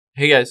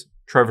Hey guys,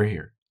 Trevor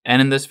here.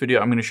 And in this video,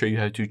 I'm going to show you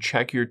how to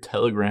check your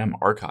Telegram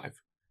archive.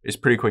 It's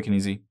pretty quick and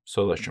easy,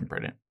 so let's jump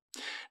right in.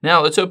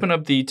 Now let's open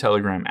up the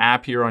Telegram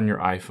app here on your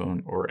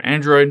iPhone or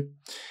Android.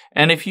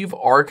 And if you've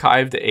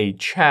archived a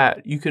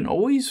chat, you can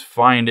always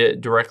find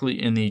it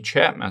directly in the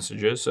chat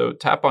messages. So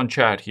tap on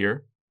chat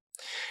here.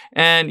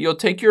 And you'll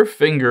take your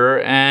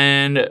finger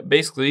and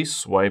basically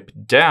swipe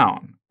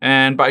down.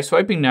 And by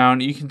swiping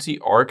down, you can see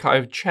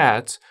archive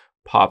chats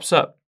pops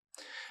up.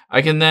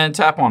 I can then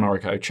tap on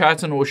archive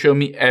chats and it will show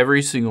me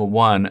every single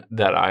one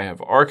that I have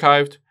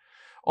archived.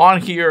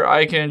 On here,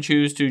 I can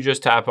choose to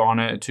just tap on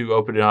it to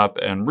open it up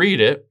and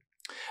read it.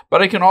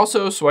 But I can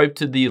also swipe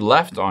to the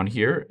left on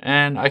here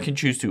and I can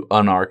choose to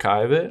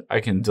unarchive it. I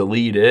can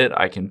delete it.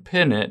 I can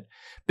pin it.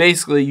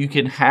 Basically, you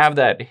can have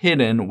that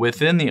hidden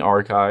within the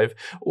archive,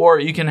 or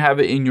you can have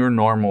it in your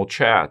normal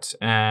chats.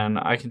 And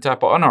I can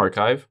tap on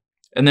unarchive,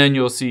 and then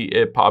you'll see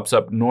it pops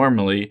up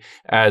normally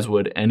as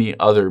would any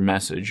other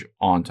message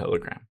on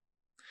Telegram.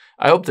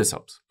 I hope this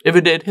helps. If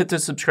it did, hit the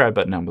subscribe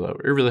button down below.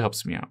 It really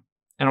helps me out.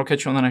 And I'll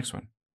catch you on the next one.